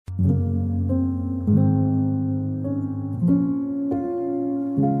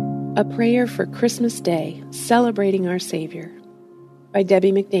A Prayer for Christmas Day, Celebrating Our Savior, by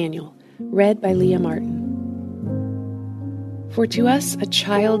Debbie McDaniel, read by Leah Martin. For to us a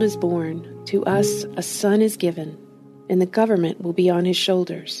child is born, to us a son is given, and the government will be on his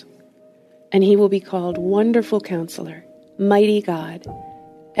shoulders. And he will be called Wonderful Counselor, Mighty God,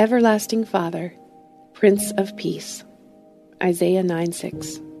 Everlasting Father, Prince of Peace. Isaiah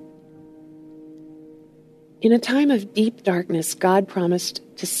 9:6. In a time of deep darkness, God promised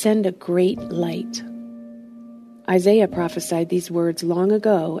to send a great light. Isaiah prophesied these words long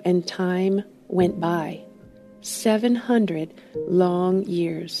ago, and time went by. 700 long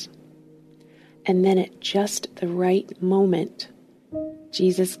years. And then at just the right moment,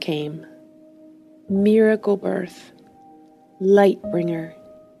 Jesus came. Miracle birth, light bringer,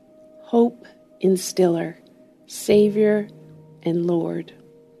 hope instiller, Savior and Lord.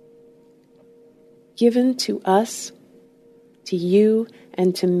 Given to us, to you,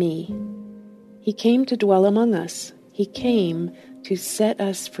 and to me. He came to dwell among us. He came to set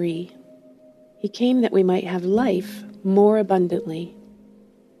us free. He came that we might have life more abundantly.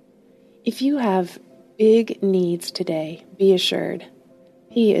 If you have big needs today, be assured,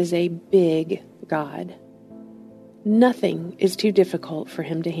 He is a big God. Nothing is too difficult for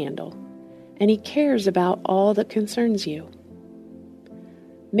Him to handle, and He cares about all that concerns you.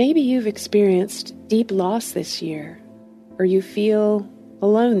 Maybe you've experienced deep loss this year, or you feel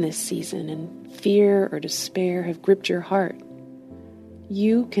alone this season and fear or despair have gripped your heart.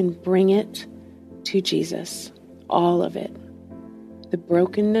 You can bring it to Jesus, all of it. The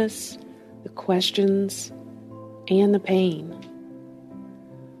brokenness, the questions, and the pain.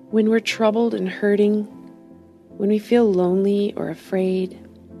 When we're troubled and hurting, when we feel lonely or afraid,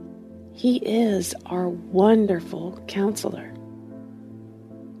 He is our wonderful counselor.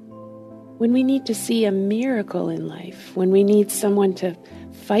 When we need to see a miracle in life, when we need someone to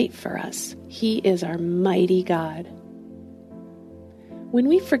fight for us, He is our mighty God. When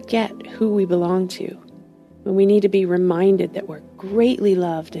we forget who we belong to, when we need to be reminded that we're greatly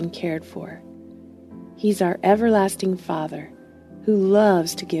loved and cared for, He's our everlasting Father who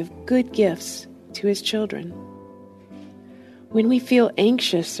loves to give good gifts to His children. When we feel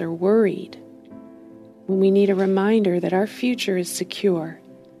anxious or worried, when we need a reminder that our future is secure,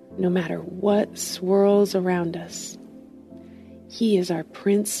 no matter what swirls around us, He is our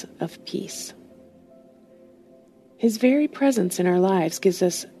Prince of Peace. His very presence in our lives gives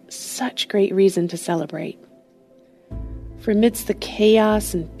us such great reason to celebrate. For amidst the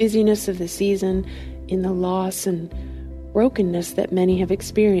chaos and busyness of the season, in the loss and brokenness that many have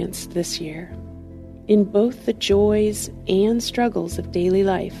experienced this year, in both the joys and struggles of daily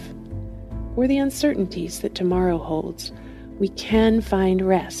life, or the uncertainties that tomorrow holds, we can find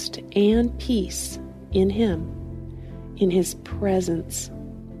rest and peace in Him, in His presence,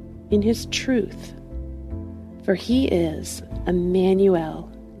 in His truth. For He is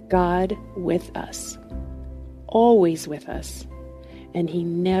Emmanuel, God with us, always with us, and He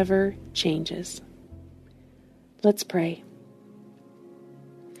never changes. Let's pray.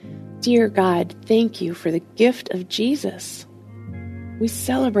 Dear God, thank You for the gift of Jesus. We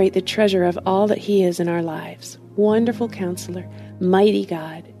celebrate the treasure of all that He is in our lives. Wonderful Counselor, Mighty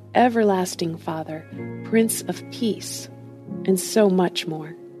God, Everlasting Father, Prince of Peace, and so much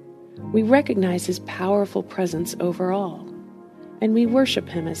more. We recognize His powerful presence over all, and we worship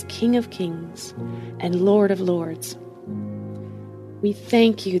Him as King of Kings and Lord of Lords. We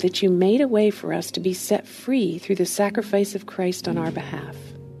thank You that You made a way for us to be set free through the sacrifice of Christ on our behalf.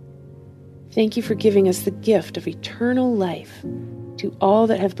 Thank You for giving us the gift of eternal life to all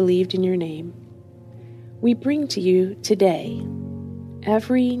that have believed in Your name. We bring to You today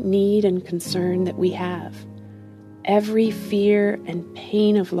every need and concern that we have, every fear and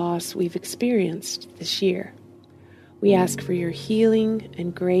pain of loss we've experienced this year. We ask for Your healing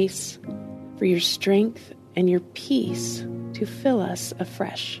and grace, for Your strength and Your peace to fill us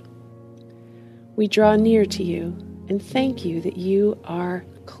afresh. We draw near to You and thank You that You are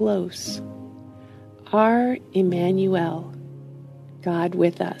close, our Emmanuel, God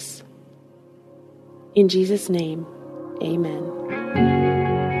with us. In Jesus' name, amen.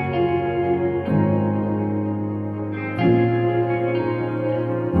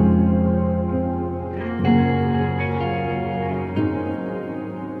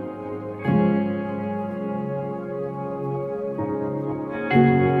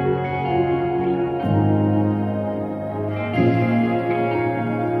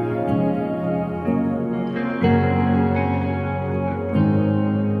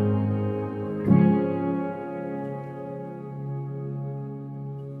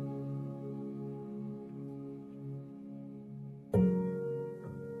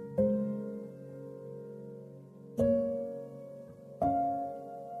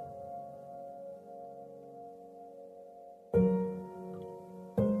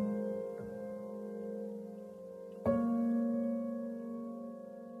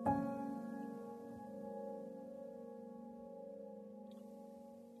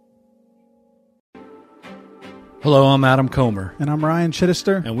 Hello, I'm Adam Comer. And I'm Ryan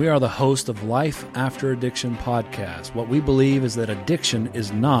Chittister. And we are the host of Life After Addiction podcast. What we believe is that addiction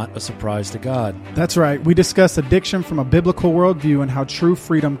is not a surprise to God. That's right. We discuss addiction from a biblical worldview and how true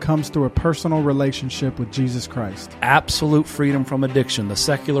freedom comes through a personal relationship with Jesus Christ. Absolute freedom from addiction. The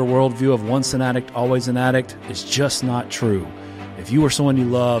secular worldview of once an addict, always an addict is just not true. If you or someone you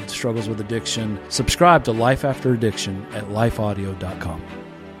loved struggles with addiction, subscribe to Life After Addiction at lifeaudio.com.